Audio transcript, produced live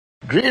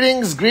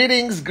Greetings,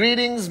 greetings,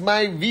 greetings,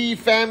 my V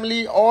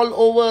family all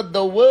over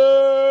the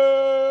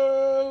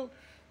world.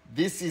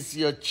 This is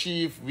your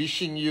chief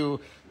wishing you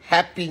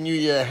Happy New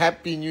Year,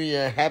 Happy New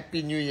Year,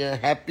 Happy New Year,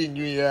 Happy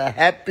New Year,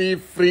 Happy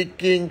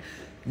freaking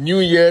New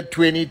Year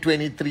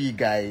 2023,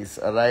 guys.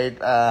 All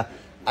right.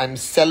 I'm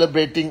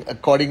celebrating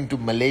according to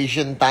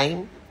Malaysian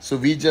time. So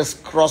we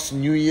just crossed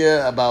New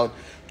Year about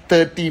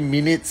 30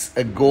 minutes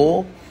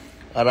ago.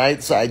 All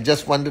right. So I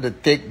just wanted to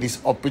take this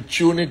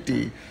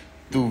opportunity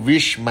to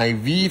wish my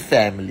V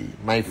family,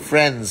 my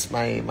friends,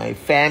 my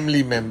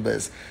family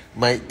members,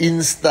 my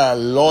Insta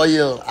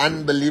loyal,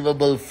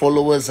 unbelievable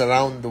followers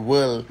around the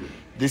world.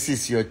 This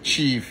is your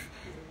chief.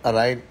 All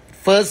right.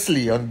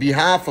 Firstly, on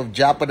behalf of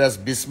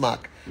Japadas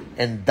Bismarck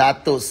and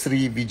Dato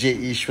Sri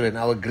Vijay Ishwaran,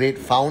 our great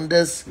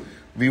founders,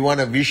 we want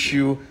to wish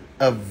you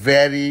a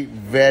very,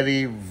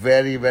 very,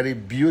 very, very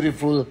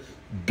beautiful,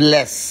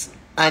 blessed,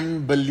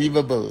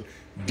 unbelievable,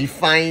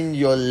 define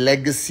your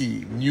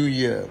legacy New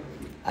Year.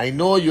 I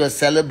know you are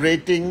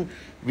celebrating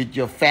with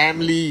your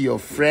family, your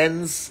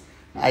friends.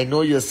 I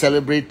know you're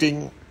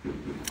celebrating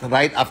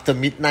right after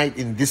midnight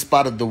in this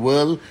part of the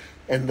world,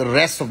 and the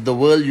rest of the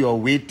world you are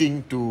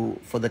waiting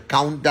for the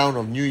countdown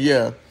of New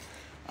Year.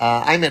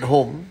 I'm at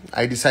home.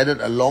 I decided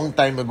a long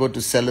time ago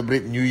to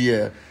celebrate New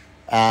Year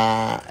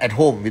at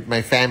home with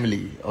my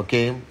family.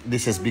 Okay,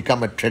 this has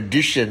become a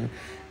tradition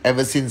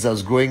ever since I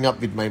was growing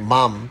up with my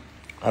mom.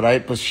 All right,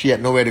 because she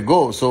had nowhere to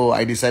go, so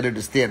I decided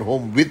to stay at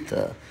home with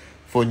her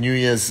for New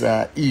Year's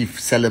Eve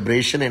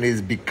celebration, and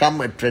it's become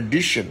a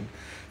tradition.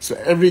 So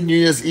every New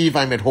Year's Eve,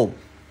 I'm at home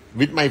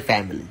with my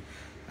family.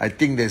 I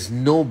think there's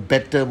no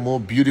better, more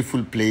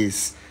beautiful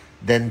place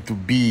than to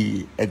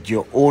be at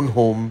your own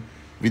home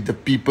with the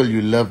people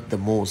you love the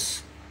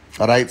most.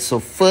 All right. So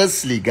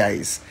firstly,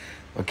 guys,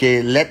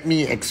 okay, let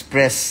me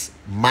express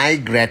my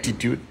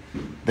gratitude,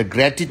 the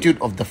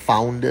gratitude of the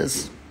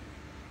founders,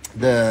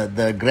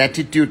 the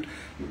gratitude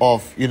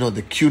of, the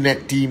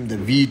QNet team, the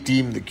V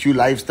team, the Q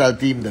Lifestyle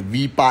team, the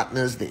V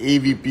partners, the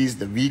AVPs,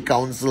 the V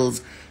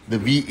councils, the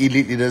V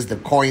elite leaders, the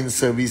coin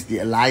service, the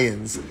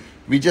alliance.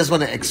 We just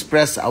want to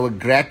express our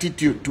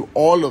gratitude to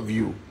all of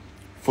you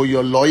for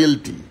your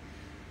loyalty,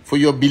 for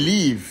your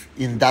belief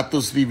in Dato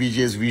Sri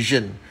Vijay's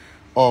vision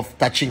of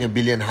touching 1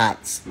 billion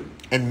hearts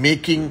and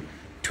making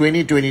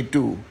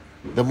 2022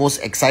 the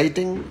most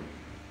exciting,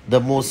 the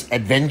most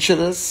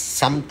adventurous,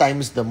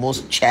 sometimes the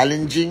most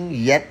challenging,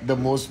 yet the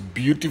most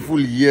beautiful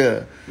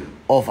year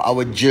of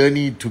our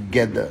journey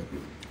together.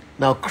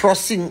 Now,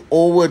 crossing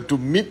over to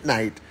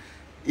midnight,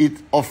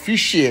 it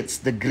officiates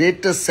the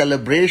greatest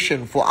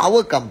celebration for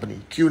our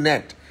company,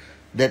 QNet,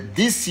 that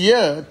this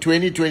year,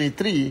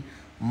 2023,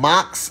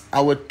 marks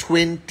our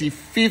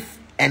 25th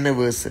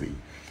anniversary.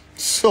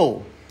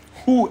 So,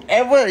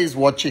 whoever is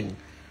watching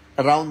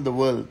around the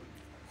world,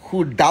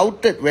 who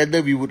doubted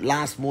whether we would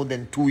last more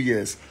than 2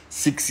 years,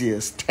 6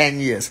 years, 10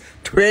 years,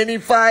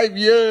 25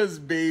 years,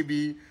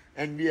 baby.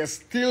 And we are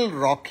still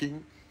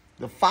rocking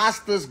the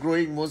fastest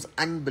growing, most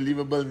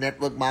unbelievable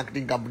network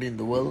marketing company in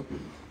the world.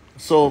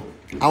 So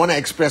I want to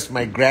express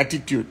my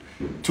gratitude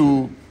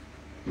to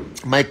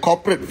my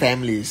corporate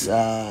families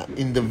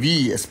in the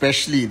V,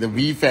 especially the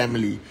V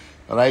family.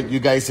 All right, you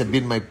guys have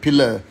been my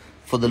pillar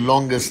for the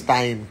longest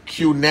time.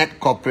 QNet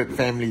corporate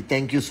family,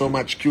 thank you so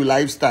much. Q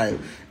Lifestyle,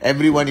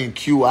 everyone in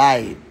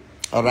QI,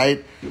 all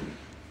right.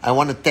 I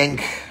want to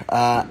thank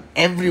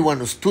everyone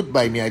who stood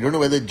by me. I don't know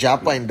whether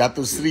Japa and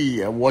Dato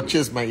Sri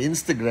watches my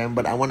Instagram,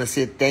 but I want to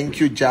say thank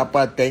you,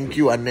 Japa, thank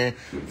you, Anne,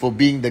 for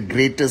being the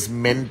greatest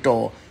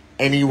mentor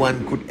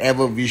anyone could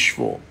ever wish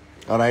for.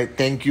 All right,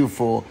 thank you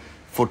for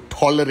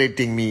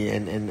tolerating me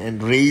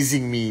and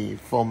raising me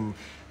from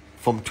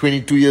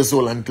 22 years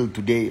old until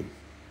today.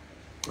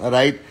 All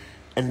right.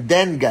 And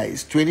then,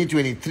 guys,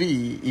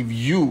 2023, if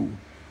you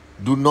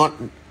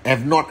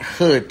have not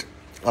heard,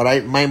 all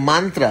right, my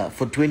mantra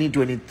for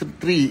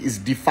 2023 is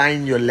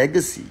define your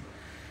legacy.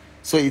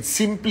 So it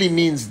simply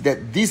means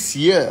that this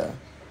year,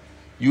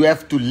 you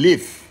have to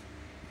live,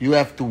 you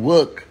have to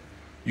work,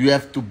 you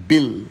have to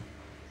build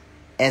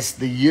as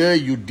the year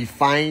you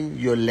define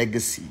your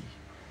legacy.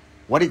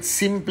 What it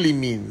simply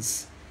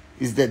means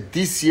is that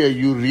this year,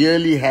 you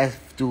really have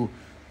to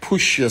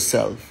push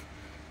yourself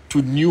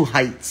to new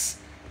heights,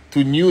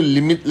 to new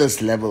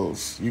limitless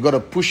levels. You got to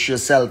push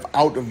yourself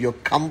out of your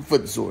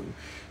comfort zone.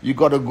 You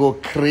got to go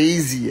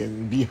crazy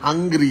and be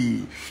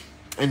hungry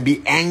and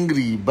be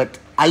angry, but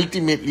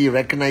ultimately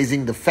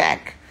recognizing the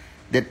fact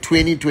that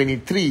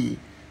 2023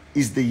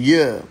 is the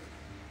year,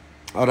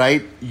 all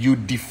right, you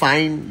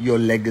define your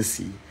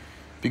legacy.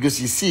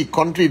 Because you see,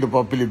 contrary to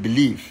popular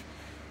belief,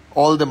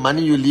 all the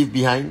money you leave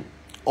behind,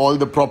 all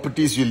the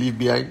properties you leave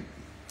behind,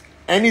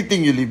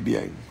 anything you leave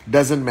behind,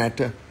 doesn't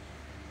matter.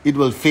 It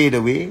will fade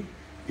away.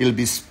 It'll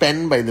be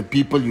spent by the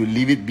people you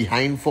leave it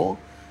behind for.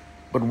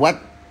 But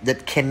what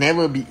that can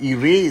never be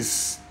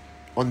erased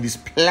on this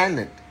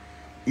planet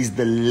is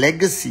the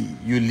legacy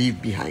you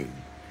leave behind.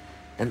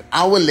 And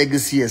our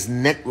legacy as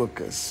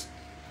networkers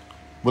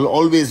will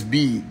always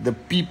be the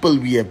people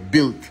we have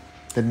built,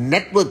 the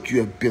network you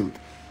have built,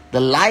 the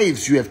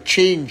lives you have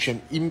changed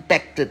and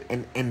impacted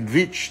and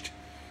enriched.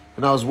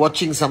 When I was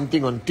watching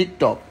something on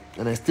TikTok,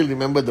 and I still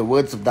remember the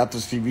words of Dr.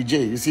 Sri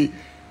Vijay, you see,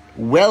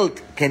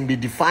 wealth can be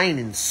defined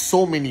in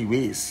so many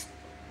ways.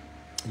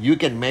 You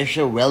can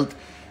measure wealth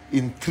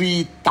in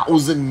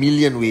 3,000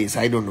 million ways,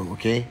 I don't know,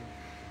 okay?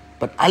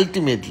 But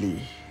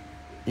ultimately,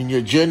 in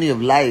your journey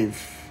of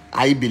life,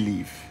 I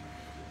believe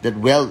that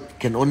wealth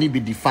can only be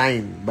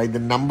defined by the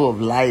number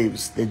of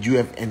lives that you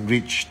have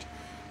enriched,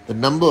 the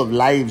number of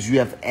lives you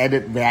have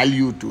added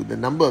value to, the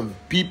number of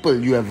people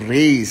you have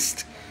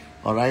raised,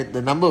 all right,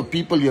 the number of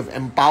people you have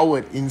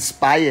empowered,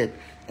 inspired,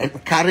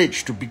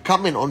 encouraged to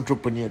become an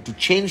entrepreneur, to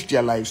change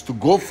their lives, to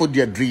go for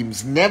their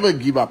dreams, never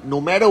give up,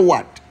 no matter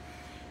what.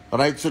 All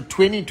right, so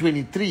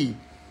 2023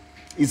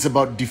 is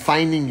about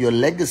defining your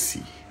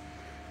legacy.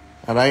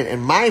 All right,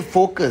 and my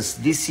focus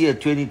this year,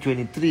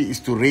 2023, is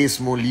to raise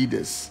more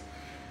leaders.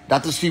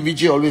 Dr. Sri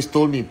Vijay always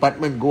told me,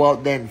 Pathman, go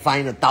out there and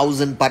find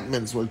 1,000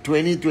 Pathmans. Well,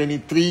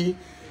 2023,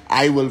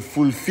 I will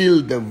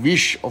fulfill the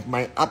wish of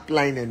my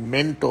upline and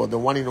mentor, the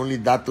one and only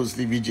Dr.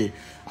 Sri Vijay.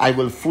 I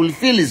will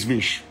fulfill his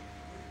wish,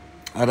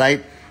 all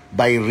right,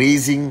 by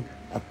raising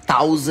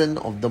 1,000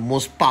 of the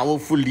most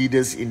powerful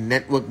leaders in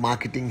network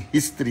marketing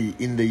history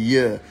in the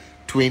year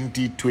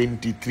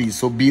 2023.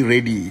 So be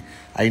ready.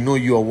 I know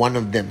you are one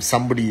of them.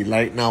 Somebody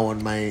right now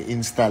on my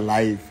Insta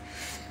live.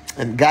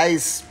 And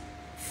guys,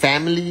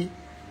 family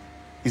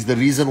is the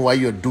reason why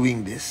you're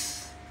doing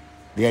this.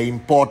 They are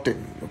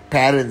important. Your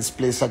parents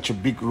play such a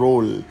big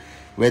role.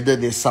 Whether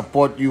they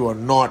support you or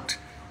not,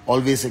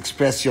 always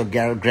express your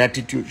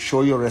gratitude,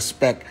 show your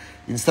respect.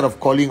 Instead of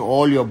calling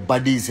all your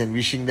buddies and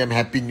wishing them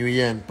Happy New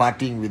Year and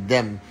partying with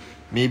them,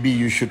 maybe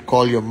you should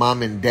call your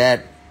mom and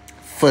dad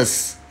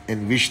first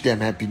and wish them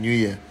Happy New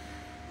Year.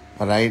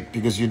 Alright?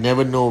 Because you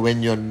never know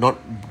when you're not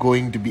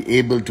going to be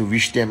able to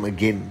wish them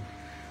again.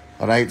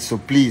 Alright? So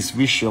please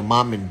wish your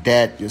mom and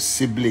dad, your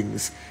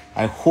siblings.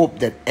 I hope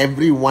that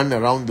everyone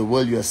around the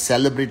world, you are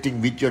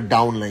celebrating with your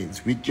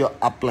downlines, with your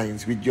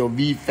uplines, with your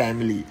V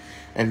family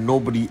and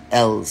nobody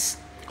else.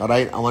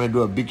 Alright? I want to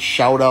do a big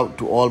shout out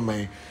to all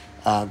my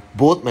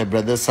both my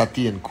brothers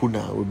Sati and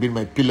Kuna, who have been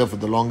my pillar for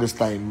the longest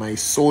time, my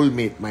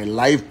soulmate, my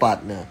life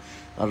partner,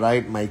 all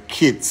right, my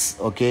kids,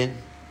 okay,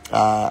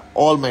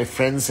 all my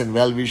friends and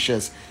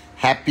well-wishers.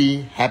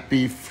 Happy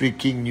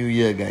freaking New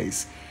Year,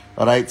 guys.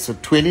 All right, so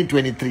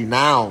 2023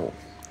 now,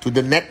 to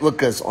the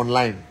networkers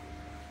online,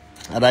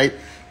 all right,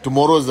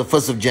 tomorrow is the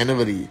 1st of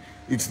January.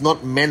 It's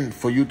not meant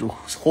for you to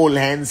hold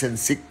hands and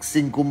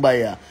sing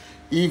Kumbaya.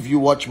 If you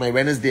watch my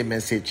Wednesday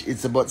message,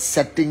 it's about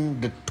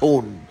setting the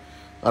tone.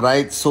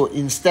 Alright, so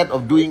instead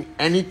of doing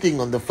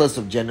anything on the 1st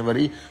of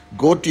January,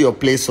 go to your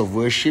place of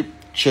worship,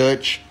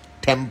 church,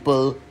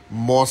 temple,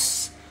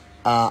 mosque,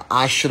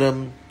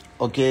 ashram,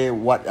 okay,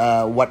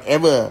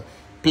 whatever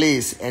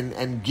place,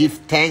 and give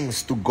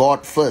thanks to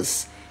God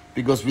first.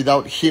 Because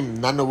without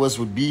Him, none of us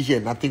would be here,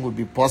 nothing would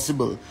be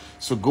possible.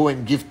 So go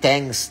and give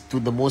thanks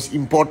to the most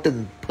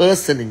important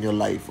person in your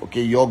life,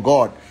 okay, your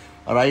God.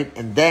 Alright,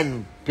 and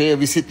then pay a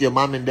visit to your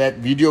mom and dad,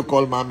 video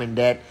call mom and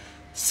dad.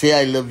 Say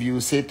I love you,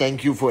 say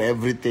thank you for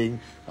everything,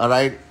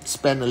 alright?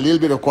 Spend a little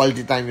bit of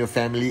quality time with your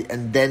family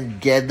and then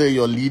gather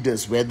your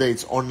leaders, whether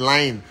it's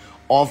online,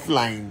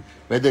 offline,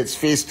 whether it's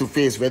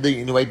face-to-face, whether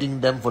you're inviting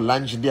them for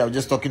lunch. I was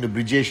just talking to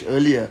Brijesh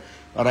earlier,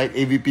 alright,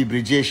 AVP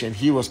Brijesh, and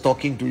he was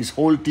talking to his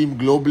whole team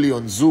globally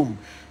on Zoom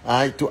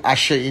to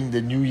usher in the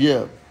new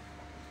year.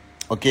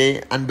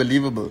 Okay,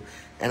 unbelievable.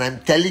 And I'm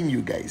telling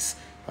you guys,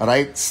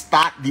 alright,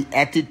 start the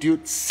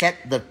attitude, set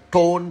the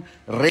tone,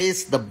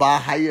 raise the bar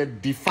higher,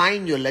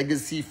 define your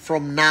legacy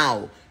from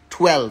now,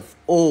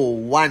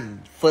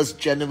 1st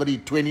January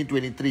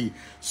 2023.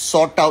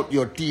 Sort out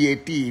your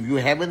TAT. If you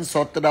haven't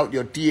sorted out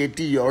your TAT,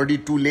 you're already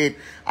too late.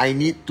 I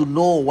need to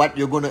know what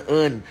you're going to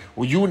earn.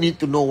 Or you need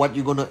to know what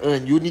you're going to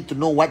earn. You need to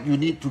know what you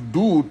need to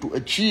do to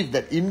achieve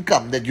that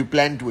income that you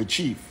plan to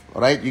achieve.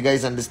 Alright, you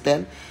guys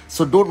understand?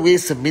 So don't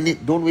waste a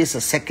minute, don't waste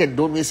a second,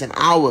 don't waste an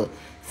hour.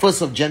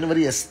 1st of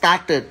January has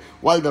started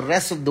while the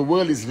rest of the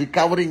world is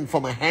recovering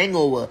from a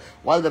hangover,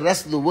 while the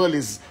rest of the world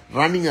is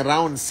running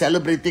around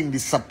celebrating the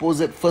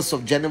supposed 1st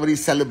of January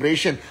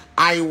celebration.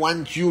 I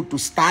want you to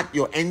start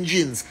your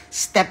engines,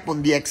 step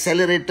on the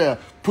accelerator,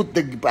 put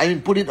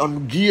it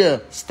on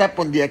gear, step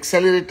on the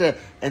accelerator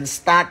and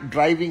start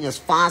driving as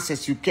fast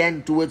as you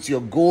can towards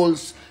your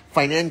goals,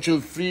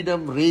 financial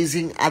freedom,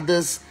 raising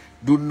others.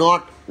 Do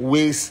not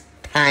waste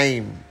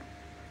time.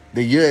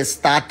 The year has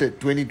started,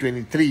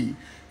 2023.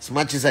 As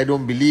much as I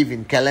don't believe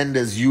in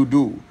calendars, you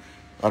do.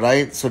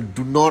 Alright? So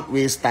do not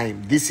waste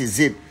time. This is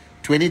it.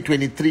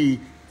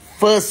 2023,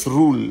 first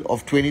rule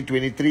of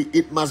 2023,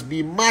 it must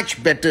be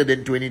much better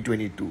than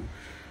 2022.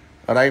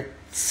 Alright?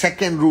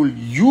 Second rule,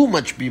 you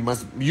must be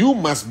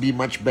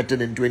much better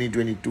than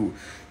 2022.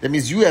 That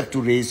means you have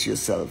to raise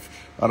yourself.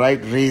 Alright?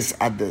 Raise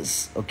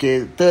others.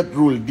 Okay? Third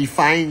rule,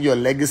 define your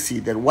legacy.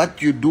 That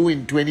what you do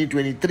in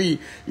 2023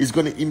 is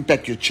going to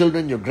impact your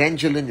children, your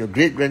grandchildren, your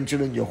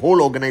great-grandchildren, your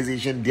whole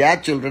organization, their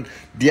children,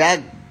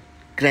 their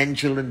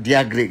grandchildren,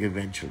 their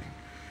great-grandchildren.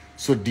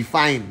 So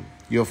define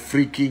your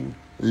freaking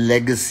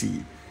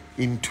legacy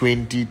in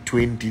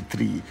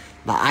 2023.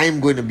 Now, I am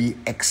going to be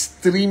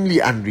extremely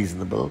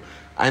unreasonable.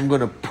 I'm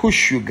going to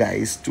push you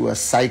guys to a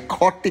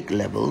psychotic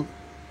level.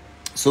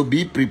 So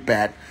be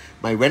prepared.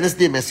 My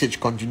Wednesday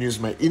message continues.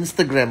 My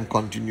Instagram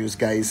continues,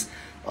 guys.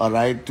 All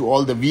right. To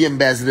all the V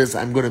ambassadors,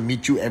 I'm going to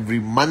meet you every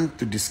month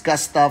to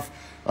discuss stuff.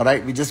 All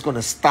right. We're just going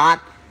to start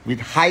with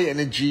high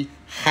energy,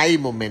 high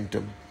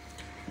momentum.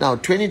 Now,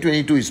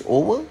 2022 is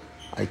over.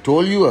 I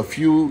told you a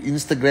few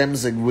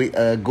Instagrams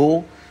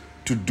ago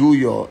to do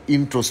your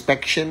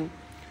introspection.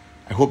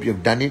 I hope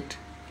you've done it.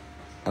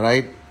 All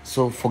right.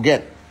 So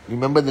forget.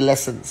 Remember the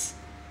lessons.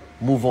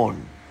 Move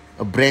on.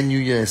 A brand new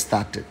year has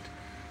started.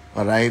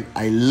 All right.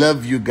 I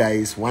love you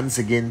guys. Once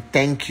again,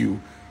 thank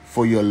you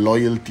for your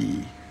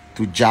loyalty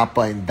to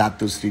Japa and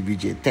Dato Sri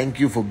Vijay. Thank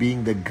you for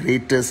being the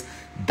greatest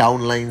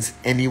downlines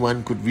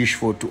anyone could wish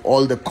for. To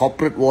all the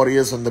corporate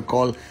warriors on the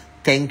call,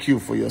 thank you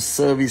for your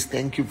service.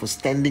 Thank you for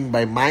standing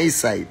by my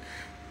side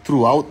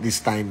throughout this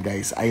time,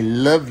 guys. I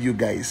love you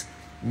guys.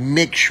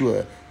 Make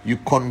sure you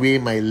convey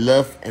my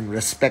love and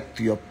respect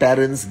to your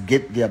parents.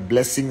 Get their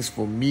blessings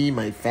for me,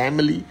 my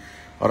family.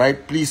 All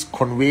right, please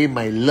convey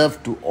my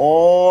love to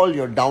all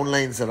your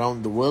downlines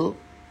around the world.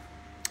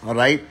 All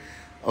right,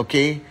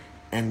 okay.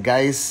 And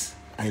guys,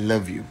 I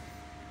love you.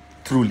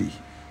 Truly,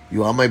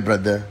 you are my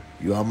brother.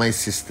 You are my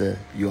sister.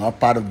 You are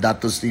part of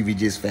Dato Sri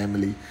Vijay's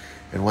family.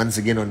 And once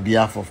again, on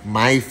behalf of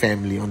my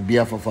family, on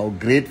behalf of our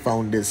great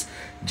founders,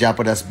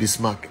 Japadas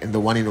Bismarck and the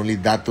one and only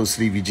Dato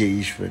Sri Vijay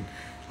Ishwan,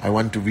 I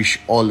want to wish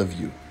all of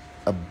you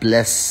a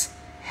blessed,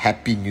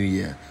 happy new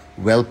year.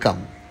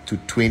 Welcome to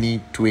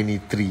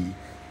 2023.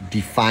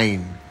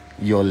 Define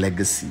your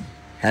legacy.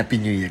 Happy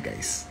New Year,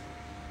 guys.